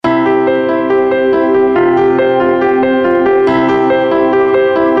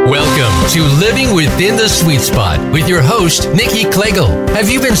to Living Within the Sweet Spot with your host, Nikki Klegel. Have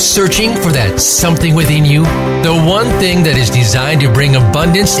you been searching for that something within you? The one thing that is designed to bring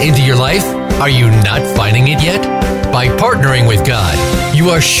abundance into your life? Are you not finding it yet? By partnering with God, you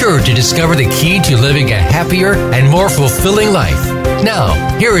are sure to discover the key to living a happier and more fulfilling life. Now,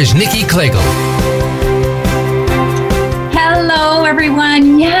 here is Nikki Klegel. Hello,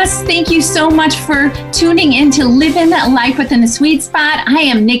 everyone. Yes, thank you so much for tuning in to Living Life Within the Sweet Spot. I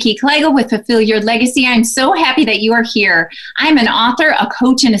am Nikki Klegel with Fulfill Your Legacy. I'm so happy that you are here. I'm an author, a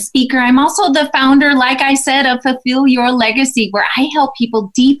coach, and a speaker. I'm also the founder, like I said, of Fulfill Your Legacy, where I help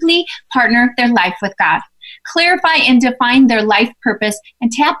people deeply partner their life with God, clarify and define their life purpose, and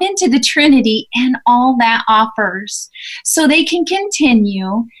tap into the Trinity and all that offers so they can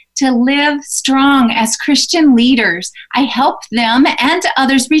continue to live strong as Christian leaders. I help them and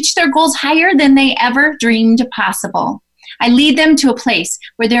others reach their goals higher than they ever dreamed possible. I lead them to a place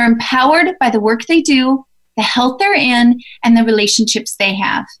where they're empowered by the work they do, the health they're in, and the relationships they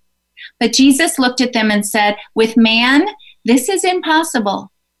have. But Jesus looked at them and said, with man, this is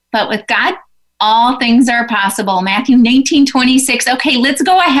impossible, but with God, all things are possible. Matthew 19:26. Okay, let's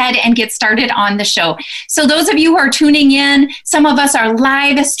go ahead and get started on the show. So those of you who are tuning in, some of us are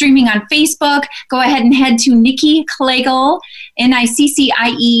live streaming on Facebook. Go ahead and head to Nikki Klegel,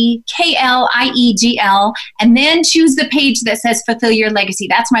 NICCIEKLIEGL, and then choose the page that says Fulfill Your Legacy.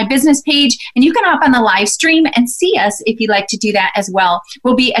 That's my business page, and you can hop on the live stream and see us if you'd like to do that as well.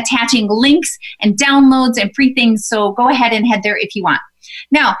 We'll be attaching links and downloads and free things, so go ahead and head there if you want.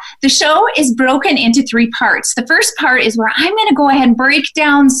 Now, the show is broken into 3 parts. The first part is where I'm going to go ahead and break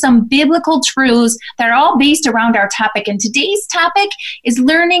down some biblical truths that are all based around our topic. And today's topic is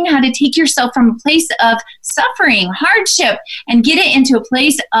learning how to take yourself from a place of suffering, hardship, and get it into a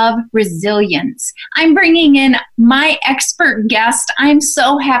place of resilience. I'm bringing in my expert guest. I'm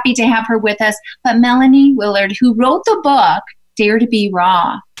so happy to have her with us, but Melanie Willard, who wrote the book, Dare to Be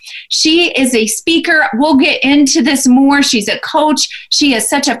Raw. She is a speaker. We'll get into this more. She's a coach. She has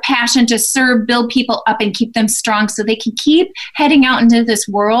such a passion to serve, build people up, and keep them strong so they can keep heading out into this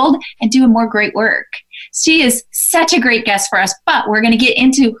world and doing more great work. She is such a great guest for us, but we're going to get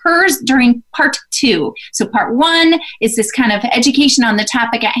into hers during part 2. So part 1 is this kind of education on the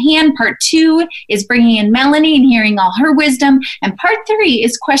topic at hand. Part 2 is bringing in Melanie and hearing all her wisdom. And part 3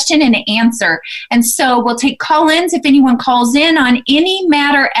 is question and answer. And so we'll take call-ins if anyone calls in on any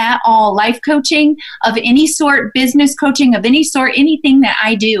matter at all, life coaching of any sort, business coaching of any sort, anything that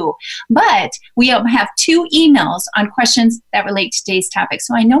I do. But we have 2 emails on questions that relate to today's topic.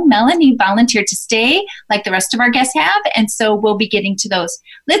 So I know Melanie volunteered to stay like the rest of our guests have, and so we'll be getting to those.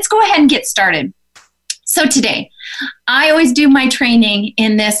 Let's go ahead and get started. So today, I always do my training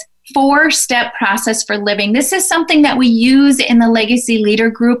in this 4-step process for living. This is something that we use in the Legacy Leader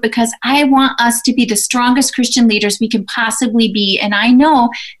Group because I want us to be the strongest Christian leaders we can possibly be. And I know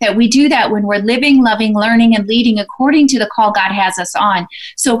that we do that when we're living, loving, learning, and leading according to the call God has us on.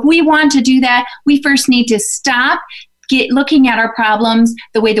 So if we want to do that, we first need to stop looking at our problems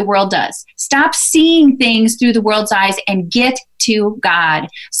the way the world does. Stop seeing things through the world's eyes and get to God.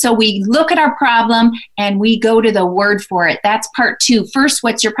 So we look at our problem and we go to the Word for it. That's part 2. First,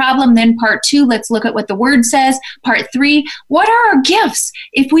 what's your problem? Then part 2, let's look at what the Word says. Part 3, what are our gifts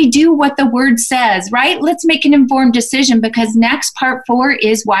if we do what the Word says, right? Let's make an informed decision because next part 4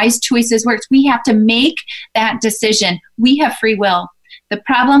 is wise choices works. We have to make that decision. We have free will. The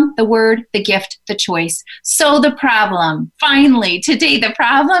problem, the word, the gift, the choice. So the problem, finally, today, the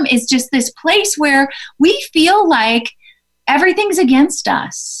problem is just this place where we feel like everything's against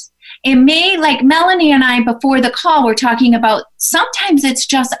us. It may, like Melanie and I before the call, we're talking about sometimes it's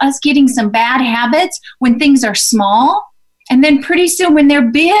just us getting some bad habits when things are small. And then pretty soon when they're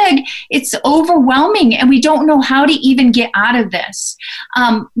big, it's overwhelming and we don't know how to even get out of this.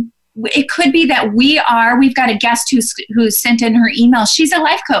 It could be that we've got a guest who's sent in her email. She's a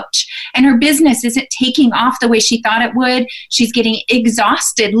life coach and her business isn't taking off the way she thought it would. She's getting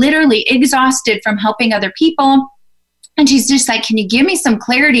exhausted, literally exhausted from helping other people. And she's just like, can you give me some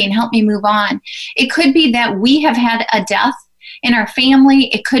clarity and help me move on? It could be that we have had a death in our family.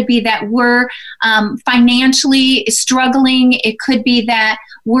 It could be that we're financially struggling. It could be that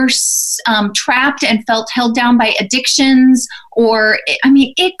we're trapped and felt held down by addictions, or,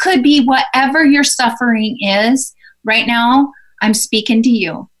 it could be whatever your suffering is right now. I'm speaking to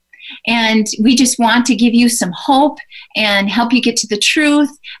you. And we just want to give you some hope and help you get to the truth.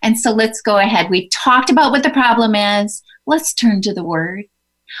 And so let's go ahead. We've talked about what the problem is. Let's turn to the Word.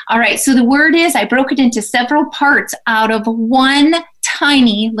 All right, so the Word is, I broke it into several parts out of one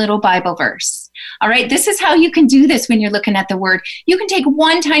tiny little Bible verse. All right, this is how you can do this when you're looking at the word. You can take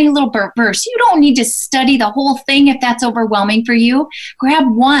one tiny little verse. You don't need to study the whole thing if that's overwhelming for you. Grab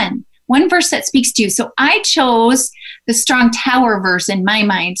one verse that speaks to you. So I chose the Strong Tower verse in my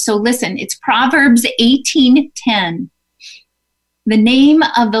mind. So listen, it's Proverbs 18:10. The name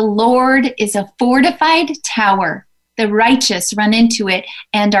of the Lord is a fortified tower. The righteous run into it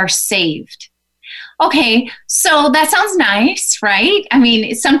and are saved. Okay, so that sounds nice, right? I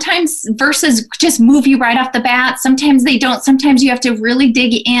mean, sometimes verses just move you right off the bat. Sometimes they don't. Sometimes you have to really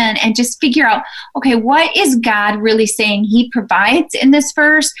dig in and just figure out, okay, what is God really saying He provides in this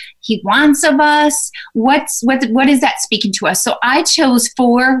verse? He wants of us. What is that speaking to us? So I chose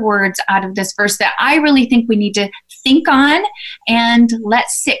 4 words out of this verse that I really think we need to think on and let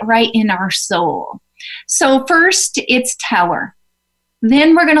sit right in our soul. So first, it's tower.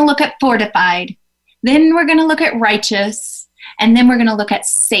 Then we're going to look at fortified. Then we're going to look at righteous, and then we're going to look at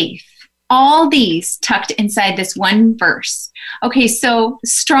safe. All these tucked inside this one verse. Okay, so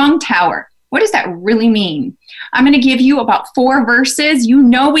strong tower. What does that really mean? I'm going to give you about 4 verses. You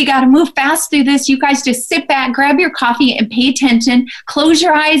know we got to move fast through this. You guys just sit back, grab your coffee, and pay attention. Close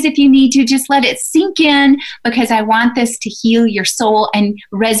your eyes if you need to. Just let it sink in, because I want this to heal your soul and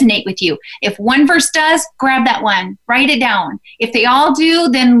resonate with you. If one verse does, grab that one. Write it down. If they all do,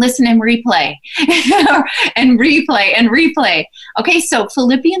 then listen and replay. and replay and replay. Okay, so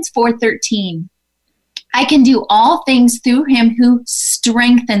Philippians 4:13. I can do all things through Him who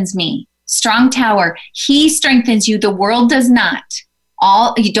strengthens me. Strong tower. He strengthens you. The world does not.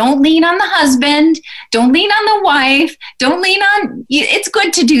 You don't lean on the husband. Don't lean on the wife. Don't lean on. It's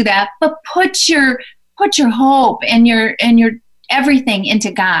good to do that, but put your hope and your everything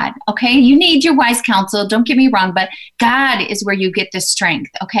into God. Okay, you need your wise counsel. Don't get me wrong, but God is where you get the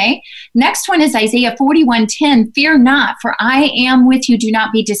strength. Okay. Next one is Isaiah 41:10. Fear not, for I am with you. Do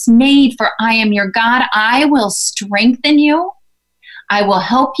not be dismayed, for I am your God. I will strengthen you. I will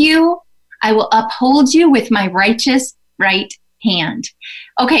help you. I will uphold you with my righteous right hand.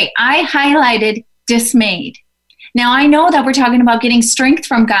 Okay, I highlighted dismayed. Now, I know that we're talking about getting strength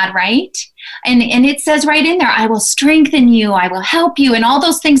from God, right? And it says right in there, I will strengthen you, I will help you, and all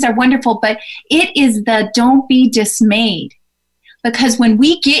those things are wonderful, but it is the don't be dismayed. Because when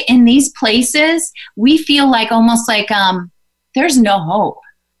we get in these places, we feel like almost like there's no hope.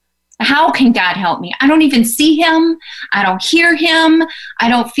 How can God help me? I don't even see Him. I don't hear Him. I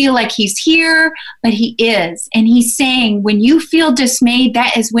don't feel like He's here, but He is. And He's saying, when you feel dismayed,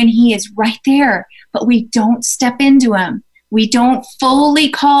 that is when He is right there. But we don't step into Him. We don't fully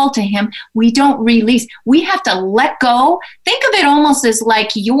call to Him. We don't release. We have to let go. Think of it almost as like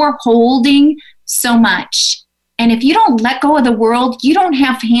you're holding so much. And if you don't let go of the world, you don't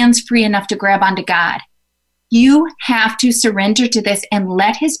have hands free enough to grab onto God. You have to surrender to this and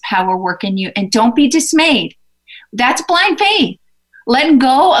let His power work in you. And don't be dismayed. That's blind faith. Letting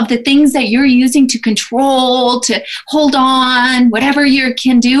go of the things that you're using to control, to hold on, whatever you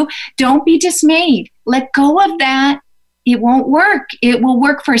can do. Don't be dismayed. Let go of that. It won't work. It will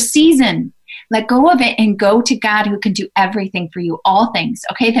work for a season. Let go of it and go to God, who can do everything for you, all things.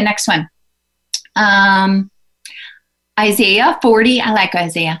 Okay, the next one. Isaiah 40. I like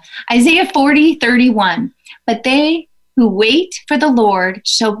Isaiah. Isaiah 40:31. But they who wait for the Lord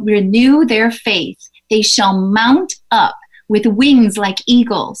shall renew their faith. They shall mount up with wings like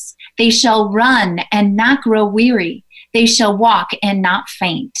eagles. They shall run and not grow weary. They shall walk and not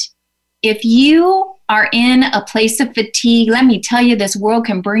faint. If you are in a place of fatigue, let me tell you, this world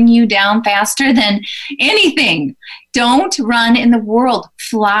can bring you down faster than anything. Don't run in the world.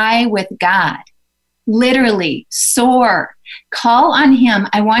 Fly with God. Literally, soar. Call on Him.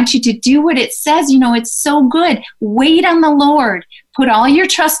 I want you to do what it says. You know, it's so good. Wait on the Lord. Put all your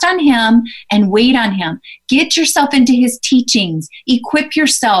trust on Him and wait on Him. Get yourself into His teachings. Equip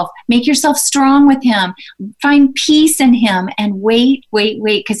yourself. Make yourself strong with Him. Find peace in Him and wait,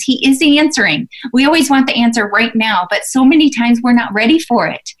 because He is answering. We always want the answer right now, but so many times we're not ready for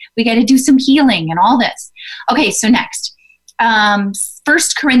it. We got to do some healing and all this. Okay, so next. 1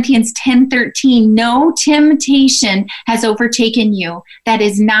 Corinthians 10:13, no temptation has overtaken you that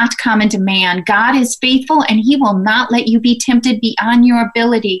is not common to man. God is faithful and He will not let you be tempted beyond your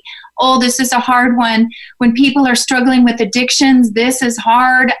ability. Oh, this is a hard one. When people are struggling with addictions, this is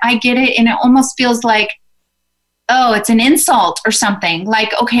hard. I get it. And it almost feels like, oh, it's an insult or something.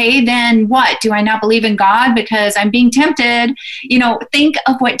 Like, okay, then what? Do I not believe in God because I'm being tempted? You know, think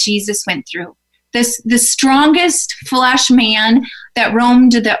of what Jesus went through. The strongest flesh man that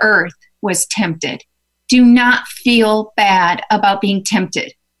roamed the earth was tempted. Do not feel bad about being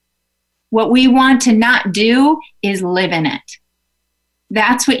tempted. What we want to not do is live in it.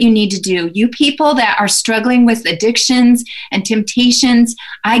 That's what you need to do. You people that are struggling with addictions and temptations,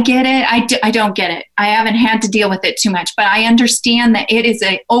 I get it. I don't get it. I haven't had to deal with it too much, but I understand that it is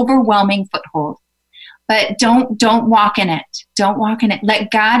an overwhelming foothold. But don't walk in it. Don't walk in it.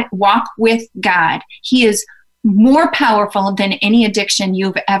 Let God walk with God. He is more powerful than any addiction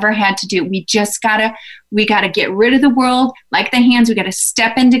you've ever had to do. We gotta get rid of the world like the hands. We gotta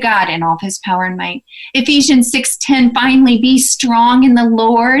step into God and all of his power and might. Ephesians 6:10, finally be strong in the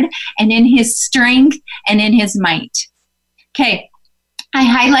Lord and in his strength and in his might. Okay, I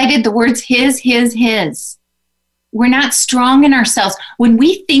highlighted the words his. We're not strong in ourselves. When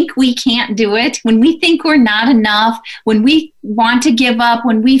we think we can't do it, when we think we're not enough, when we want to give up,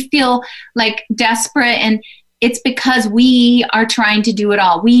 when we feel like desperate, and it's because we are trying to do it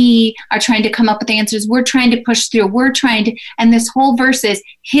all. We are trying to come up with answers. We're trying to push through. And this whole verse is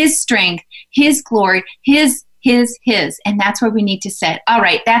his strength, his glory, his. And that's where we need to sit. All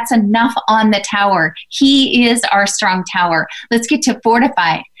right, that's enough on the tower. He is our strong tower. Let's get to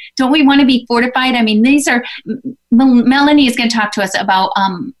fortified. Don't we want to be fortified? I mean, Melanie is going to talk to us about,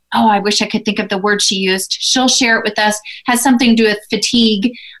 I wish I could think of the word she used. She'll share it with us. Has something to do with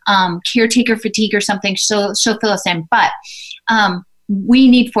fatigue, caretaker fatigue or something. She'll fill us in. But we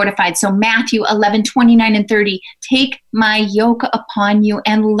need fortified. So Matthew 11:29-30, take my yoke upon you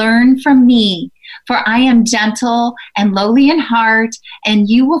and learn from me. For I am gentle and lowly in heart, and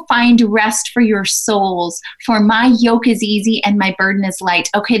you will find rest for your souls. For my yoke is easy and my burden is light.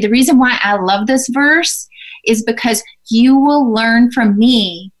 Okay, the reason why I love this verse is because you will learn from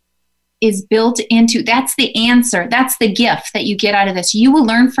me is built into, that's the answer. That's the gift that you get out of this. You will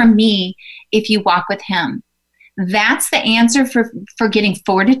learn from me if you walk with him. That's the answer for getting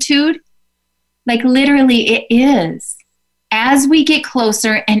fortitude. Like literally it is. As we get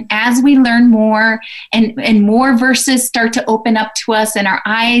closer and as we learn more and more verses start to open up to us and our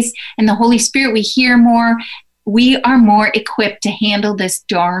eyes and the Holy Spirit, we hear more, we are more equipped to handle this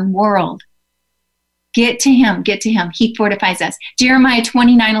darn world. Get to him. He fortifies us. Jeremiah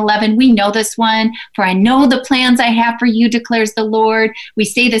 29:11, we know this one. For I know the plans I have for you, declares the Lord. We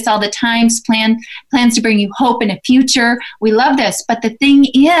say this all the time, plans to bring you hope and a future. We love this. But the thing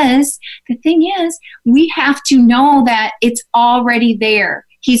is, we have to know that it's already there.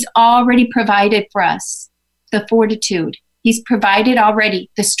 He's already provided for us the fortitude. He's provided already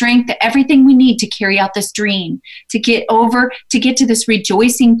the strength, everything we need to carry out this dream, to get to this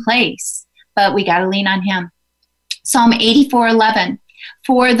rejoicing place. But we got to lean on him. Psalm 84:11.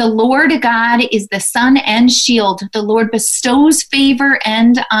 For the Lord God is the sun and shield. The Lord bestows favor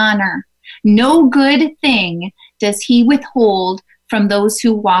and honor. No good thing does he withhold from those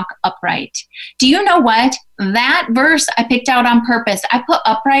who walk upright. Do you know what? That verse I picked out on purpose. I put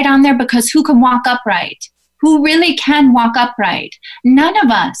upright on there because who can walk upright? Who really can walk upright? None of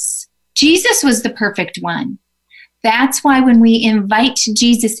us. Jesus was the perfect one. That's why when we invite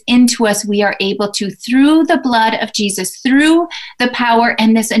Jesus into us, we are able to, through the blood of Jesus, through the power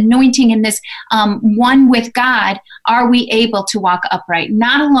and this anointing and this one with God, are we able to walk upright.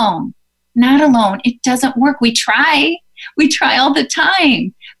 Not alone. It doesn't work. We try all the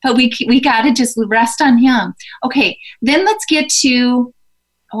time, but we got to just rest on him. Okay, then let's get to,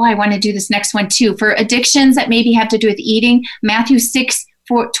 I want to do this next one too. For addictions that maybe have to do with eating, Matthew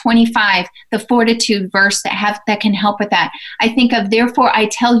 6:25, the fortitude verse that can help with that. I think of, therefore I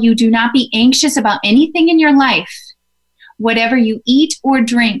tell you, do not be anxious about anything in your life, whatever you eat or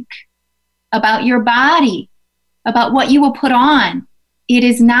drink, about your body, about what you will put on.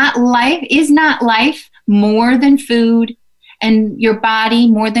 Is not life more than food, and your body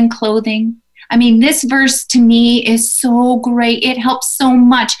more than clothing? I mean, this verse to me is so great. It helps so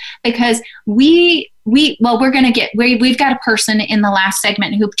much because we've got a person in the last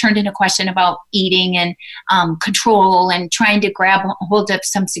segment who turned in a question about eating and control and trying to grab hold of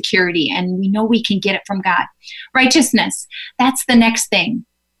some security. And we know we can get it from God. Righteousness, that's the next thing.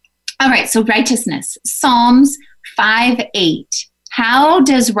 All right, so righteousness, Psalms 5:8. How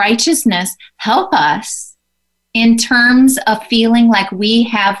does righteousness help us in terms of feeling like we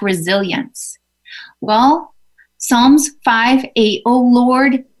have resilience? Well, Psalms 5:8, O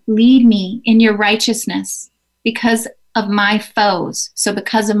Lord, lead me in your righteousness because of my foes. So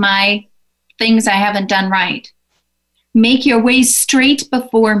because of my things I haven't done right. Make your ways straight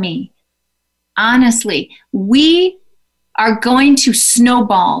before me. Honestly, we are going to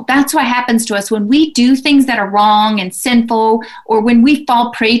snowball. That's what happens to us when we do things that are wrong and sinful, or when we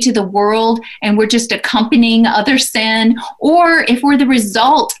fall prey to the world and we're just accompanying other sin, or if we're the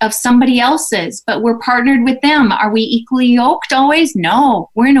result of somebody else's, but we're partnered with them. Are we equally yoked always? No,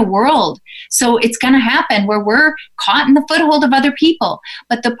 we're in a world. So it's going to happen where we're caught in the foothold of other people.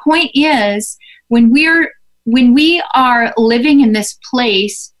 But the point is, when we are living in this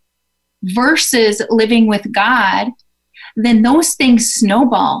place versus living with God, then those things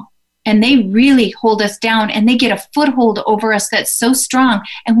snowball and they really hold us down and they get a foothold over us that's so strong,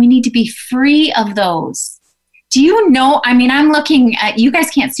 and we need to be free of those. Do you know, I mean, I'm looking at, you guys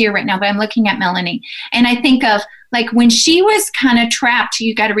can't see her right now, but I'm looking at Melanie, and I think of like when she was kind of trapped,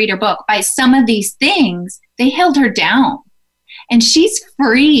 you got to read her book, by some of these things, they held her down. And she's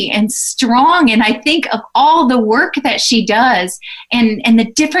free and strong. And I think of all the work that she does and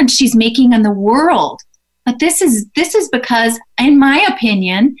the difference she's making in the world. But this is because, in my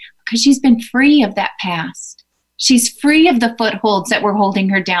opinion, because she's been free of that past. She's free of the footholds that were holding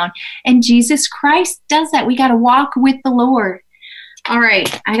her down. And Jesus Christ does that. We got to walk with the Lord. All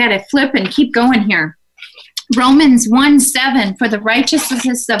right, I got to flip and keep going here. Romans 1:7, for the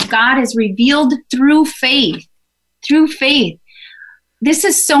righteousness of God is revealed through faith. Through faith. This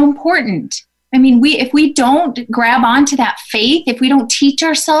is so important. I mean, if we don't grab onto that faith, if we don't teach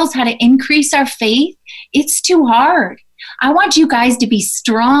ourselves how to increase our faith, it's too hard. I want you guys to be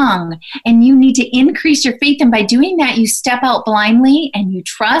strong, and you need to increase your faith. And by doing that, you step out blindly and you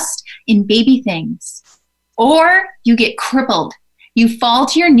trust in baby things. Or you get crippled. You fall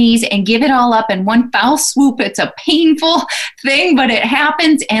to your knees and give it all up in one foul swoop. It's a painful thing, but it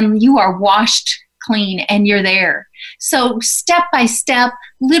happens, and you are washed clean and you're there. So step by step,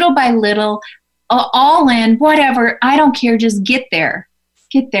 little by little, all in, whatever, I don't care, just get there.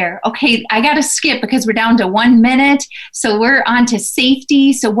 Get there. Okay, I got to skip because we're down to 1 minute. So we're on to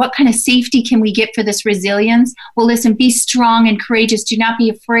safety. So what kind of safety can we get for this resilience? Well, listen, be strong and courageous. Do not be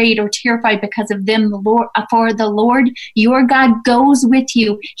afraid or terrified because of them. For the Lord, your God, goes with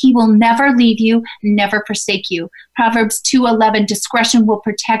you. He will never leave you, never forsake you. Proverbs 2:11, discretion will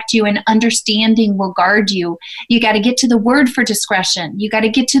protect you and understanding will guard you. You got to get to the word for discretion. You got to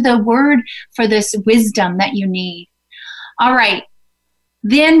get to the word for this wisdom that you need. All right.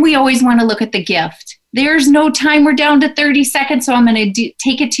 Then we always want to look at the gift. There's no time. We're down to 30 seconds, so I'm going to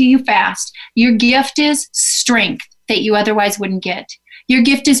take it to you fast. Your gift is strength that you otherwise wouldn't get. Your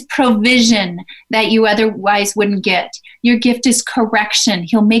gift is provision that you otherwise wouldn't get. Your gift is correction.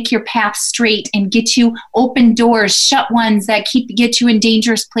 He'll make your path straight and get you open doors, shut ones that get you in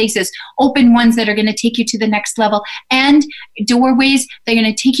dangerous places, open ones that are going to take you to the next level, and doorways that are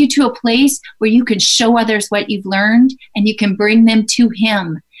going to take you to a place where you can show others what you've learned and you can bring them to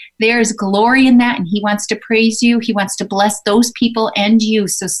Him. There's glory in that, and He wants to praise you. He wants to bless those people and you,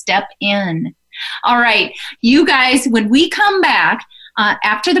 so step in. All right, you guys, when we come back,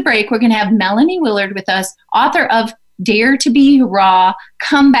 after the break, we're going to have Melanie Willard with us, author of Dare to Be Raw.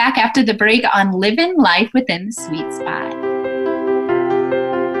 Come back after the break on Living Life Within the Sweet Spot.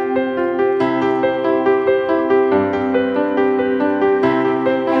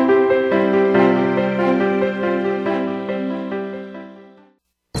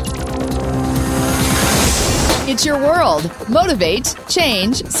 It's your world. Motivate,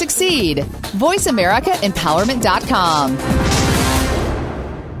 change, succeed. VoiceAmericaEmpowerment.com.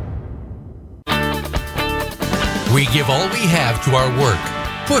 We give all we have to our work,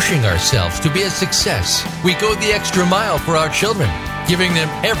 pushing ourselves to be a success. We go the extra mile for our children, giving them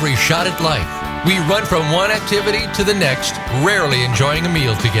every shot at life. We run from one activity to the next, rarely enjoying a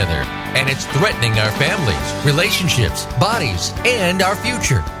meal together. And it's threatening our families, relationships, bodies, and our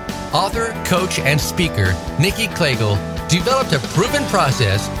future. Author, coach, and speaker Nikki Klegel developed a proven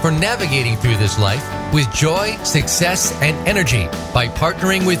process for navigating through this life with joy, success, and energy by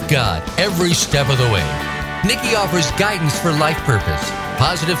partnering with God every step of the way. Nikki offers guidance for life purpose,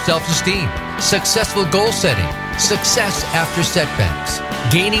 positive self-esteem, successful goal setting, success after setbacks,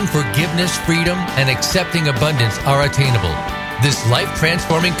 gaining forgiveness, freedom, and accepting abundance are attainable. This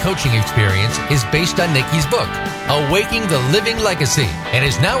life-transforming coaching experience is based on Nikki's book, Awaking the Living Legacy, and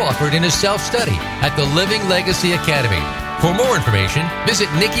is now offered in a self-study at the Living Legacy Academy. For more information, visit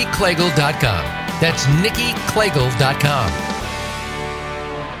NikkiKlegel.com. That's NikkiKlegel.com.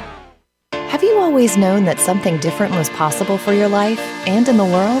 Have you always known that something different was possible for your life and in the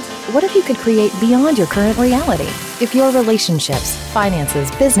world? What if you could create beyond your current reality? If your relationships,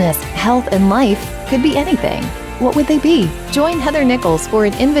 finances, business, health, and life could be anything, what would they be? Join Heather Nichols for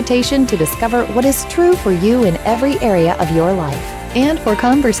an invitation to discover what is true for you in every area of your life. and for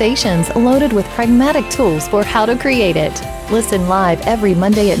conversations loaded with pragmatic tools for how to create it. Listen live every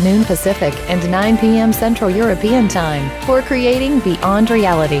Monday at noon Pacific and 9 p.m. Central European Time for Creating Beyond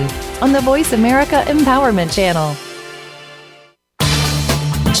Reality on the Voice America Empowerment Channel.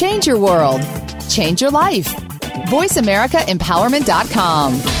 Change your world. Change your life.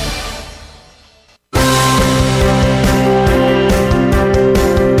 VoiceAmericaEmpowerment.com.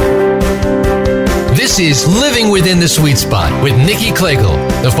 This is Living Within the Sweet Spot with Nikki Klegel.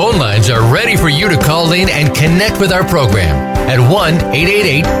 The phone lines are ready for you to call in and connect with our program at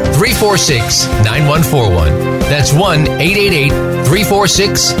 1-888-346-9141. That's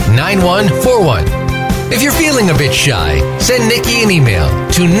 1-888-346-9141. If you're feeling a bit shy, send Nikki an email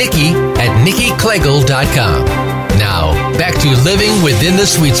to nikki@nikkiklegel.com. Now, back to Living Within the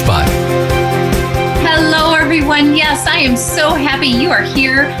Sweet Spot. Hello, everyone. Yes, I am so happy you are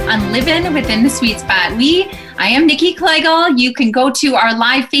here on Living Within the Sweet Spot. I am Nikki Klegel. You can go to our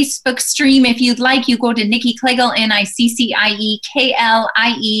live Facebook stream if you'd like. You go to Nikki Klegel,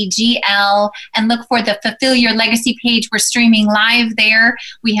 NICCIEKLIEGL, and look for the Fulfill Your Legacy page. We're streaming live there.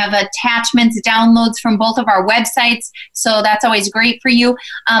 We have attachments, downloads from both of our websites, so that's always great for you.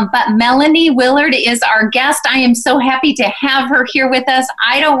 But Melanie Willard is our guest. I am so happy to have her here with us.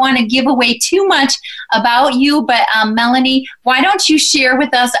 I don't want to give away too much about you, but Melanie, why don't you share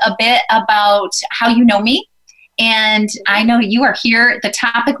with us a bit about how you know me? And I know you are here. The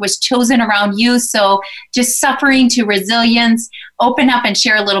topic was chosen around you. So just suffering to resilience, open up and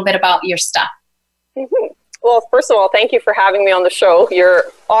share a little bit about your stuff. Mm-hmm. Well, first of all, thank you for having me on the show. You're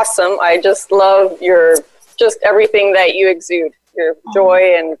awesome. I just love just everything that you exude, your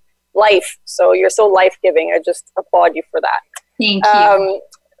joy and life. So you're so life-giving. I just applaud you for that. Thank you.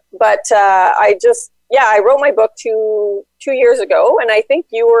 I wrote my book two years ago, and I think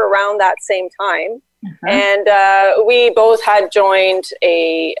you were around that same time. Uh-huh. And we both had joined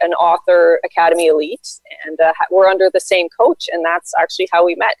an author academy elite, and we're under the same coach, and that's actually how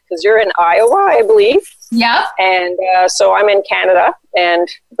we met, because you're in Iowa, I believe. Yeah. And so I'm in Canada, and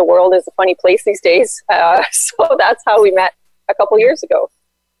the world is a funny place these days. So that's how we met a couple years ago.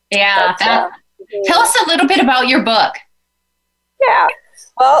 Yeah. Tell us a little bit about your book. Yeah.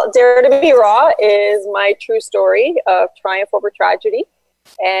 Well, Dare to Be Raw is my true story of triumph over tragedy.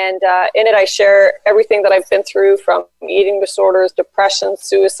 And in it, I share everything that I've been through, from eating disorders, depression,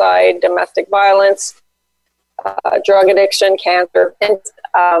 suicide, domestic violence, drug addiction, cancer. And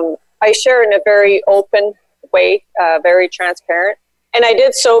I share in a very open way, very transparent. And I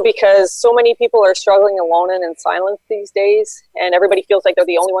did so because so many people are struggling alone and in silence these days, and everybody feels like they're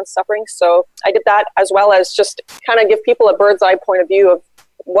the only ones suffering. So I did that, as well as just kind of give people a bird's eye point of view of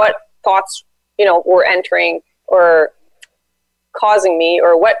what thoughts, were entering or causing me,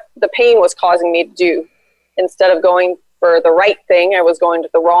 or what the pain was causing me to do. Instead of going for the right thing, I was going to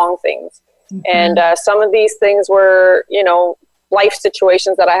the wrong things. Mm-hmm. And some of these things were, life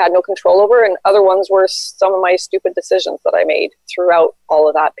situations that I had no control over, and other ones were some of my stupid decisions that I made throughout all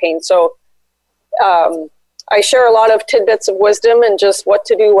of that pain. So I share a lot of tidbits of wisdom and just what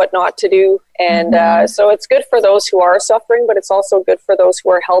to do, what not to do. And so it's good for those who are suffering, but it's also good for those who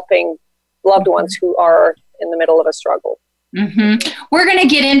are helping loved ones who are in the middle of a struggle. Mm-hmm. We're going to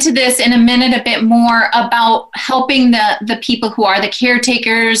get into this in a minute a bit more about helping the people who are the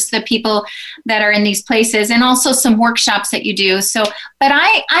caretakers, the people that are in these places, and also some workshops that you do. So, but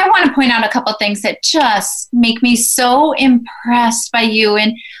I want to point out a couple things that just make me so impressed by you.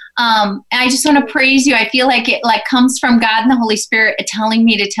 And I just want to praise you. I feel like it comes from God and the Holy Spirit telling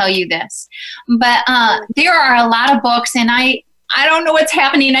me to tell you this. But there are a lot of books, and I don't know what's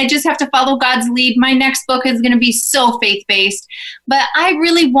happening. I just have to follow God's lead. My next book is going to be so faith-based. But I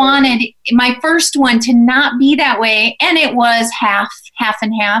really wanted my first one to not be that way, and it was half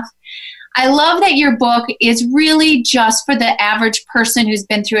and half. I love that your book is really just for the average person who's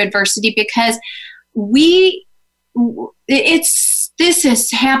been through adversity, because this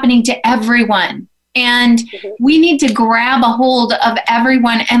is happening to everyone. And we need to grab a hold of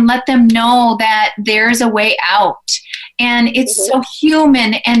everyone and let them know that there's a way out. And it's so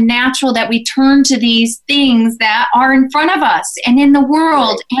human and natural that we turn to these things that are in front of us and in the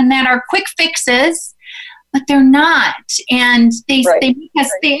world, and that are quick fixes, but they're not. And they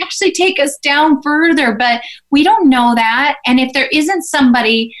actually take us down further, but we don't know that. And if there isn't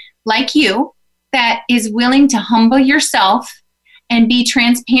somebody like you that is willing to humble yourself and be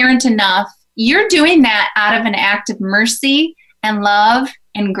transparent enough, you're doing that out of an act of mercy and love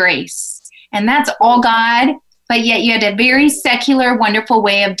and grace. And that's all God. But yet you had a very secular, wonderful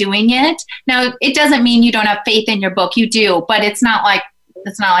way of doing it. Now, it doesn't mean you don't have faith in your book. You do, but it's not like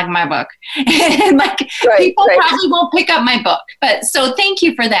It's not like my book. And like people probably won't pick up my book. But so thank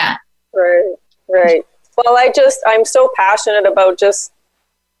you for that. Right. Well, I'm so passionate about just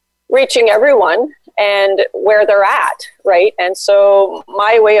reaching everyone and where they're at, right? And so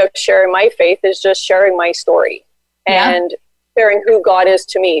my way of sharing my faith is just sharing my story and sharing who God is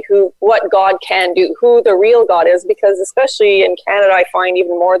to me, what God can do, who the real God is, because especially in Canada, I find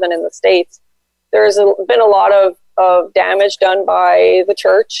even more than in the States, there's been a lot of damage done by the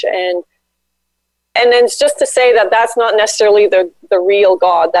church. And then it's just to say that that's not necessarily the real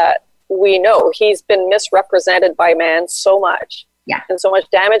God that we know. He's been misrepresented by man so much. Yeah. And so much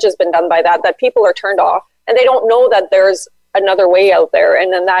damage has been done by that people are turned off, and they don't know that there's another way out there,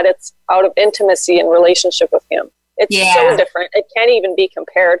 and then that it's out of intimacy and relationship with him. It's so different. It can't even be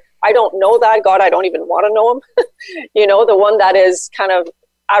compared. I don't know that God. I don't even want to know him. The one that is kind of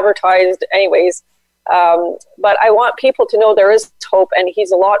advertised anyways. But I want people to know there is hope, and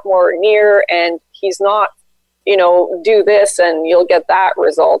he's a lot more near, and he's not, do this and you'll get that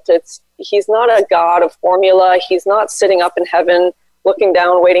result. He's not a God of formula. He's not sitting up in heaven looking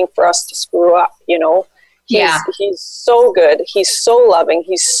down, waiting for us to screw up, He's so good. He's so loving.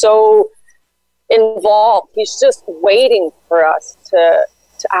 He's so involved. He's just waiting for us to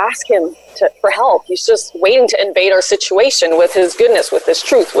ask him for help. He's just waiting to invade our situation with his goodness, with his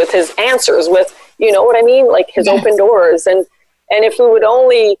truth, with his answers, with, you know what I mean? Like his open doors. And if we would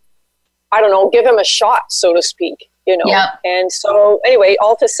only, I don't know, give him a shot, so to speak. And so anyway,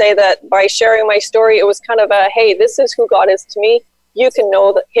 all to say that by sharing my story, it was kind of hey, this is who God is to me. You can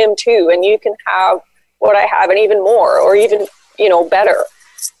know him too, and you can have what I have and even more, or even, better.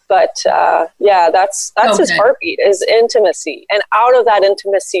 But that's his heartbeat, is intimacy. And out of that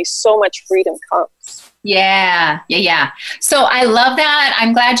intimacy, so much freedom comes. Yeah. So I love that.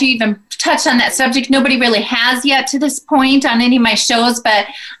 I'm glad you even touched on that subject. Nobody really has yet to this point on any of my shows, but,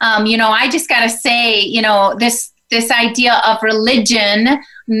 I just got to say, this idea of religion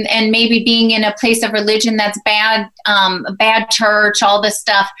and maybe being in a place of religion that's bad, bad church, all this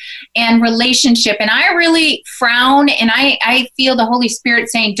stuff, and relationship. And I really frown, and I feel the Holy Spirit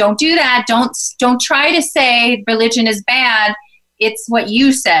saying, don't do that. Don't try to say religion is bad. It's what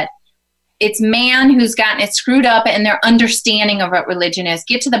you said. It's man who's gotten it screwed up in their understanding of what religion is.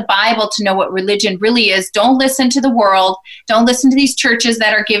 Get to the Bible to know what religion really is. Don't listen to the world. Don't listen to these churches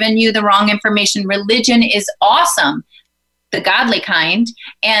that are giving you the wrong information. Religion is awesome, the godly kind,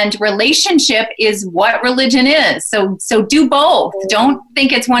 and relationship is what religion is. So do both. Don't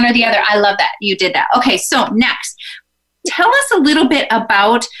think it's one or the other. I love that you did that. Okay, so next. Tell us a little bit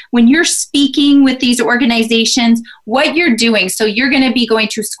about when you're speaking with these organizations, what you're doing. So you're going to be going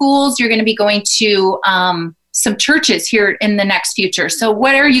to schools, you're going to be going to some churches here in the next future. So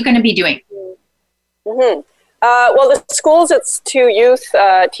what are you going to be doing? Mm-hmm. Well, the schools, it's to youth,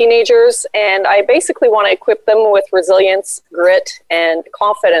 teenagers, and I basically want to equip them with resilience, grit, and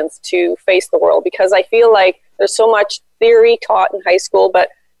confidence to face the world, because I feel like there's so much theory taught in high school, but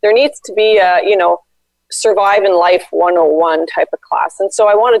there needs to be, survive in life 101 type of class. And so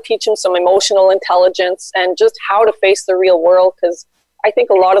I want to teach them some emotional intelligence and just how to face the real world, because I think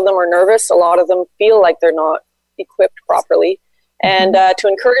a lot of them are nervous. A lot of them feel like they're not equipped properly. And to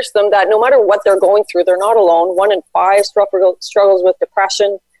encourage them that no matter what they're going through, they're not alone. 1 in 5 struggles with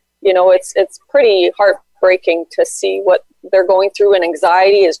depression. It's pretty heartbreaking to see what they're going through, and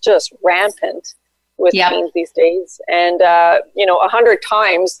anxiety is just rampant with teens these days. And, 100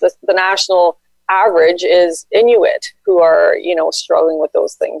 times the national average is Inuit who are, struggling with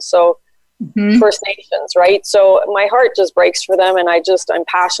those things. So First Nations, right? So my heart just breaks for them. And I'm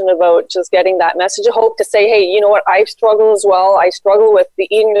passionate about just getting that message of hope to say, hey, you know what? I struggle as well. I struggle with the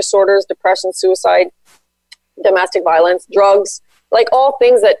eating disorders, depression, suicide, domestic violence, drugs, like all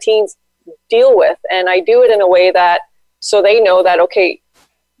things that teens deal with. And I do it in a way that, so they know that, okay,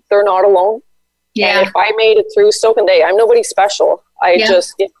 they're not alone. Yeah. And if I made it through, so can they. I'm nobody special.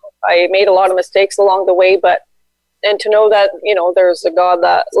 I made a lot of mistakes along the way, and to know that, there's a God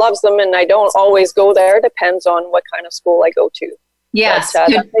that loves them, and I don't always go there. Depends on what kind of school I go to. Yes,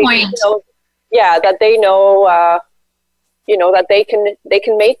 good point. That they know, that they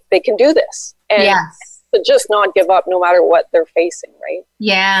can do this. And to just not give up no matter what they're facing, right?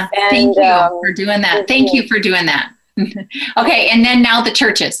 Yeah. And, thank you for doing that. Thank you for doing that. Okay, and then now the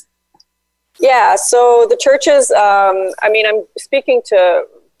churches. Yeah, so the churches, I'm speaking to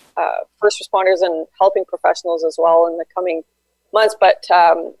first responders and helping professionals as well in the coming months, but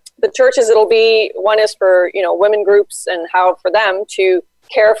the churches, one is for women groups and how for them to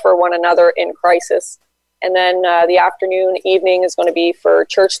care for one another in crisis, and then the evening is going to be for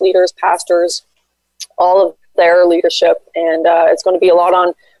church leaders, pastors, all of their leadership. And it's going to be a lot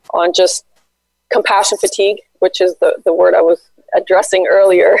on just compassion fatigue, which is the word I was addressing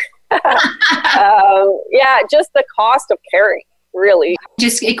earlier. Just the cost of caring, really.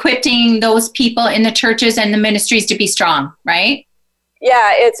 Just equipping those people in the churches and the ministries to be strong, right?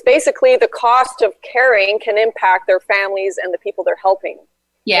 Yeah, it's basically the cost of caring can impact their families and the people they're helping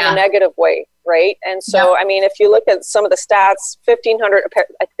in a negative way, right? And so, I mean, if you look at some of the stats, 1,500,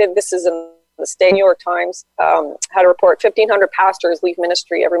 I think this is in the state, New York Times, had a report, 1,500 pastors leave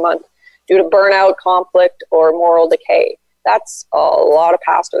ministry every month due to burnout, conflict, or moral decay. That's a lot of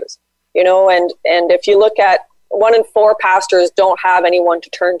pastors, you know, and if you look at 1 in 4 pastors don't have anyone to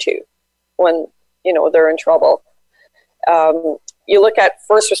turn to when, you know, they're in trouble. You look at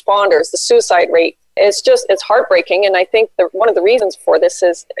first responders, the suicide rate, it's heartbreaking. And I think one of the reasons for this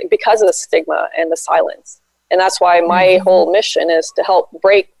is because of the stigma and the silence. And that's why my whole mission is to help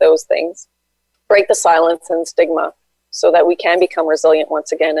break those things, break the silence and stigma so that we can become resilient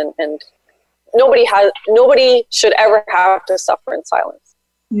once again. And nobody should ever have to suffer in silence.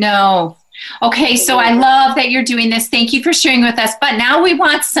 No. Okay, so I love that you're doing this. Thank you for sharing with us. But now we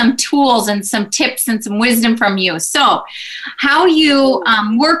want some tools and some tips and some wisdom from you. So how you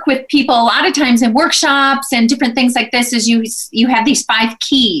work with people a lot of times in workshops and different things like this is you have these 5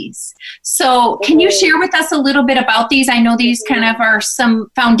 keys. So can you share with us a little bit about these? I know these kind of are some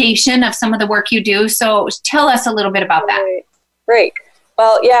foundation of some of the work you do. So tell us a little bit about that. Great.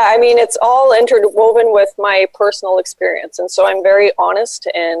 Well, yeah, I mean, it's all interwoven with my personal experience. And so I'm very honest,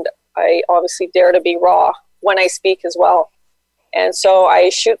 and I obviously dare to be raw when I speak as well. And so I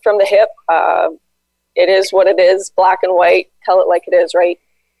shoot from the hip. It is what it is, black and white, tell it like it is, right?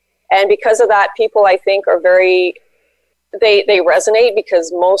 And because of that, people I think are they resonate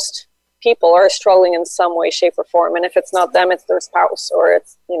because most people are struggling in some way, shape, or form. And if it's not them, it's their spouse or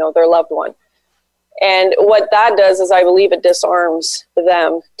it's, you know, their loved one. And what that does is I believe it disarms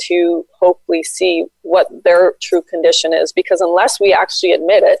them to hopefully see what their true condition is, because unless we actually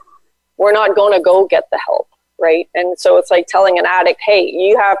admit it, we're not going to go get the help, right? And so it's like telling an addict, hey,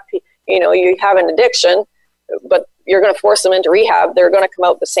 you have an addiction, but you're going to force them into rehab. They're going to come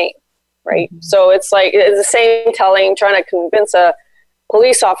out the same, right? Mm-hmm. So it's like, it's the same trying to convince a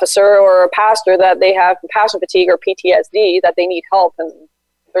police officer or a pastor that they have compassion fatigue or PTSD, that they need help, and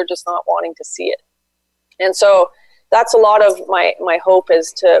they're just not wanting to see it. And so that's a lot of my hope,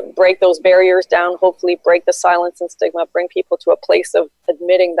 is to break those barriers down, hopefully break the silence and stigma, bring people to a place of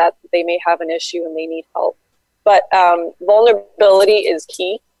admitting that they may have an issue and they need help. But vulnerability is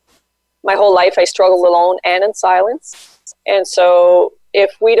key. My whole life I struggled alone and in silence. And so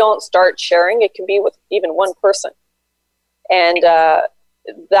if we don't start sharing, it can be with even one person. And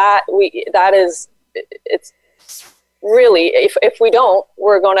it's really, if we don't,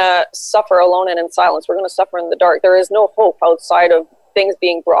 we're going to suffer alone and in silence. We're going to suffer in the dark. There is no hope outside of things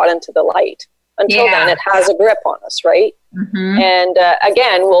being brought into the light. Until then, it has a grip on us, right? Mm-hmm. And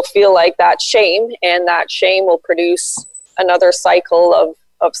again, we'll feel like that shame, and that shame will produce another cycle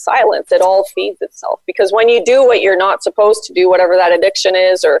of silence. It all feeds itself, because when you do what you're not supposed to do, whatever that addiction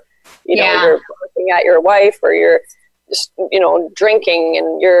is, or you're looking at your wife, or you're just drinking,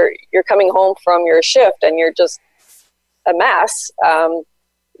 and you're coming home from your shift and you're just a mess,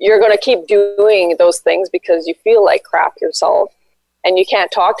 you're going to keep doing those things because you feel like crap yourself and you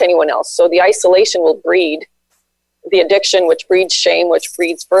can't talk to anyone else. So the isolation will breed the addiction, which breeds shame, which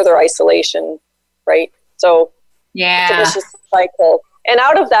breeds further isolation, right? So it's a vicious cycle. And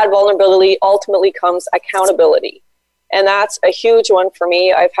out of that vulnerability ultimately comes accountability. And that's a huge one for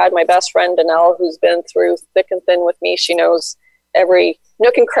me. I've had my best friend, Danelle, who's been through thick and thin with me. She knows every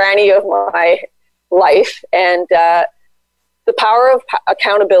nook and cranny of my life. And the power of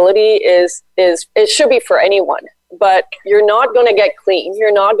accountability is it should be for anyone, but you're not going to get clean.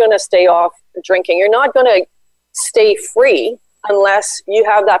 You're not going to stay off drinking. You're not going to stay free unless you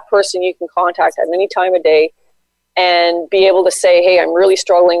have that person you can contact at any time of day and be able to say, hey, I'm really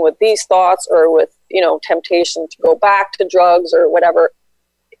struggling with these thoughts, or with, temptation to go back to drugs or whatever,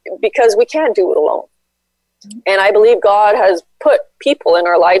 because we can't do it alone. And I believe God has put people in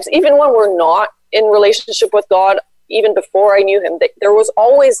our lives, even when we're not in relationship with God. Even before I knew him, there was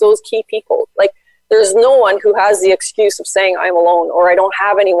always those key people. Like, there's no one who has the excuse of saying I'm alone, or I don't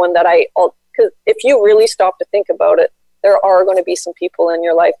have anyone that because if you really stop to think about it, there are going to be some people in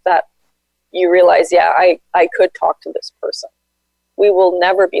your life that you realize, I could talk to this person. We will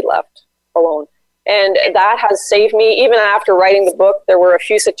never be left alone. And that has saved me. Even after writing the book, there were a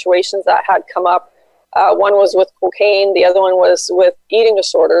few situations that had come up. One was with cocaine. The other one was with eating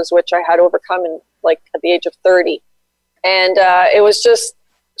disorders, which I had overcome at the age of 30. And it was just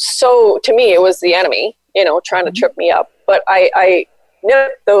to me, it was the enemy. trying to trip me up. But I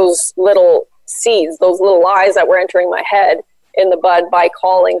nipped those little seeds, those little lies that were entering my head in the bud by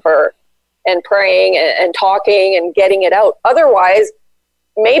calling her and praying and talking and getting it out. Otherwise,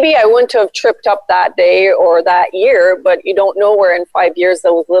 maybe I wouldn't have tripped up that day or that year, but you don't know where in 5 years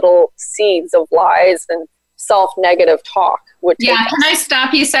those little seeds of lies and self-negative talk would take us. Can I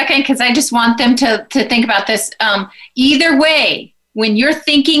stop you a second? Because I just want them to think about this. Either way, when you're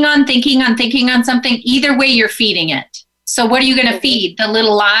thinking on something, either way you're feeding it. So what are you going to feed? The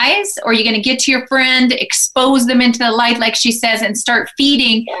little lies? Or are you going to get to your friend, expose them into the light, like she says, and start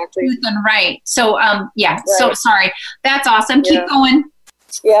feeding truth and right? So, so sorry. That's awesome. Keep going.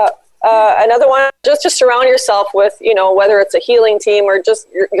 Yeah. Another one, just to surround yourself with, whether it's a healing team or just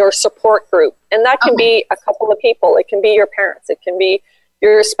your support group. And that can be a couple of people. It can be your parents. It can be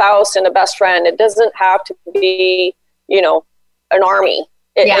your spouse and a best friend. It doesn't have to be, an army.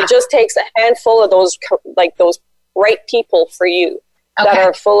 It just takes a handful of those right people for you that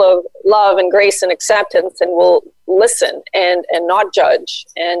are full of love and grace and acceptance and will listen and not judge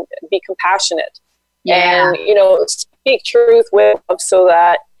and be compassionate. And, speak truth with love so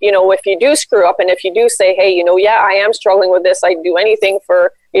that, if you do screw up and if you do say, hey, I am struggling with this, I'd do anything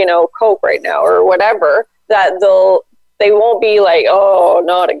for, Coke right now or whatever, that they won't be like, oh,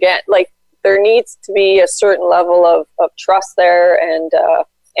 not again. Like there needs to be a certain level of trust there. And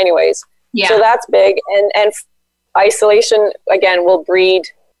so that's big. And isolation, again, will breed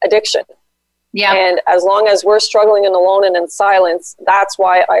addiction. Yeah. And as long as we're struggling and alone and in silence, that's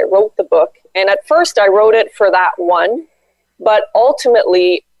why I wrote the book. And at first I wrote it for that one, but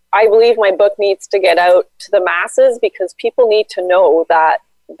ultimately I believe my book needs to get out to the masses because people need to know that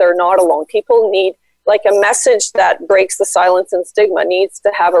they're not alone. People need, like, a message that breaks the silence and stigma needs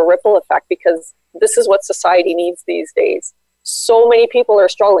to have a ripple effect because this is what society needs these days. So many people are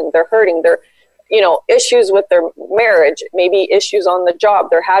struggling. They're hurting. They're, issues with their marriage, maybe issues on the job.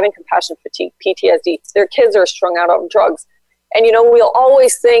 They're having compassion fatigue, PTSD. Their kids are strung out on drugs. And, we'll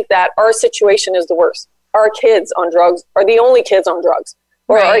always think that our situation is the worst. Our kids on drugs are the only kids on drugs.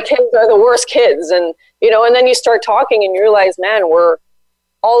 Or our kids are the worst kids. And, and then you start talking and you realize, man, we're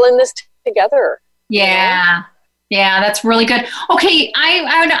all in this together. Yeah. Yeah, that's really good. Okay,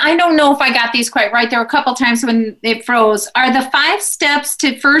 I don't know if I got these quite right. There were a couple times when it froze. Are the 5 steps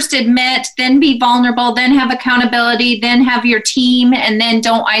to first admit, then be vulnerable, then have accountability, then have your team, and then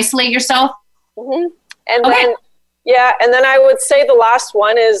don't isolate yourself? Mm-hmm. And then I would say the last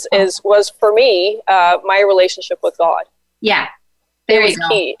one was for me, my relationship with God. Yeah, there you go.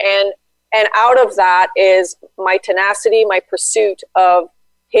 Key. And out of that is my tenacity, my pursuit of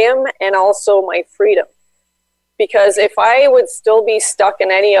Him, and also my freedom. Because if I would still be stuck in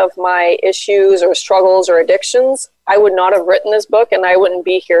any of my issues or struggles or addictions, I would not have written this book and I wouldn't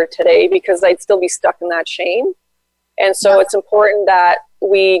be here today because I'd still be stuck in that shame. And so it's important that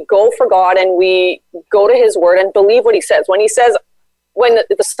we go for God and we go to His word and believe what He says. When He says, when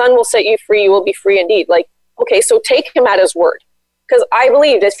the Son will set you free, you will be free indeed. Like, okay, so take Him at His word. Because I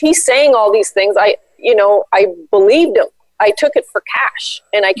believed if He's saying all these things, I believed Him. I took it for cash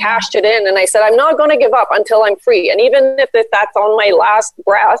and I cashed it in and I said, I'm not going to give up until I'm free. And even if that's on my last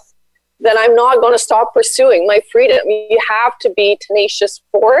breath, then I'm not going to stop pursuing my freedom. You have to be tenacious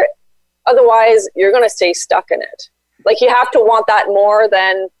for it. Otherwise, you're going to stay stuck in it. Like, you have to want that more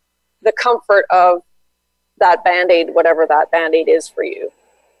than the comfort of that Band-Aid, whatever that Band-Aid is for you.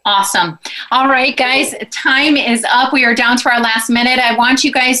 Awesome. All right, guys, time is up. We are down to our last minute. I want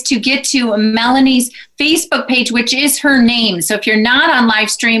you guys to get to Melanie's Facebook page, which is her name. So if you're not on live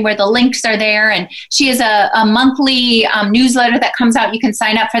stream, where the links are there, and she has a monthly newsletter that comes out, you can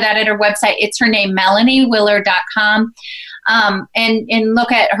sign up for that at her website. It's her name, melaniewiller.com. And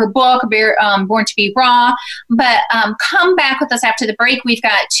look at her book, Born to Be Raw. But come back with us after the break. We've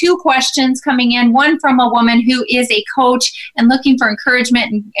got 2 questions coming in, one from a woman who is a coach and looking for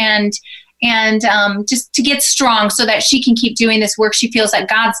encouragement and just to get strong so that she can keep doing this work she feels that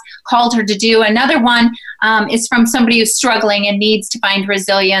God's called her to do. Another one is from somebody who's struggling and needs to find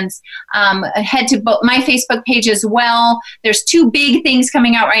resilience. Head to my Facebook page as well. There's 2 big things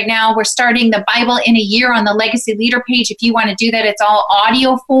coming out right now. We're starting the Bible in a Year on the Legacy Leader page. If you want to do that, it's all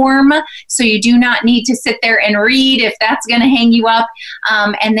audio form, so you do not need to sit there and read if that's going to hang you up.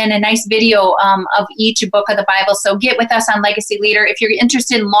 And then a nice video of each book of the Bible. So get with us on Legacy Leader. If you're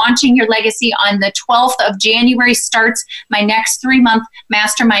interested in launching your legacy, on the 12th of January starts my next 3-month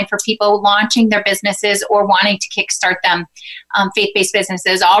mastermind for people launching their businesses or wanting to kickstart them, faith-based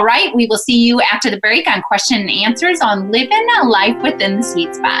businesses. All right, we will see you after the break on Question and Answers on Living a Life Within the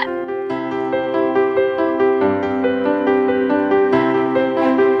Sweet Spot.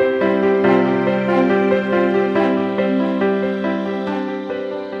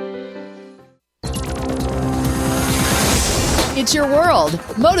 It's your world.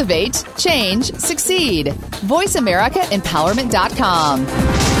 Motivate, change, succeed. VoiceAmericaEmpowerment.com.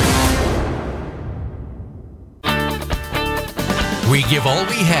 We give all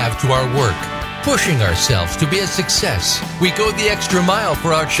we have to our work, pushing ourselves to be a success. We go the extra mile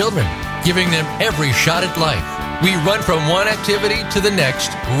for our children, giving them every shot at life. We run from one activity to the next,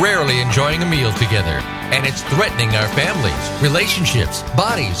 rarely enjoying a meal together. And it's threatening our families, relationships,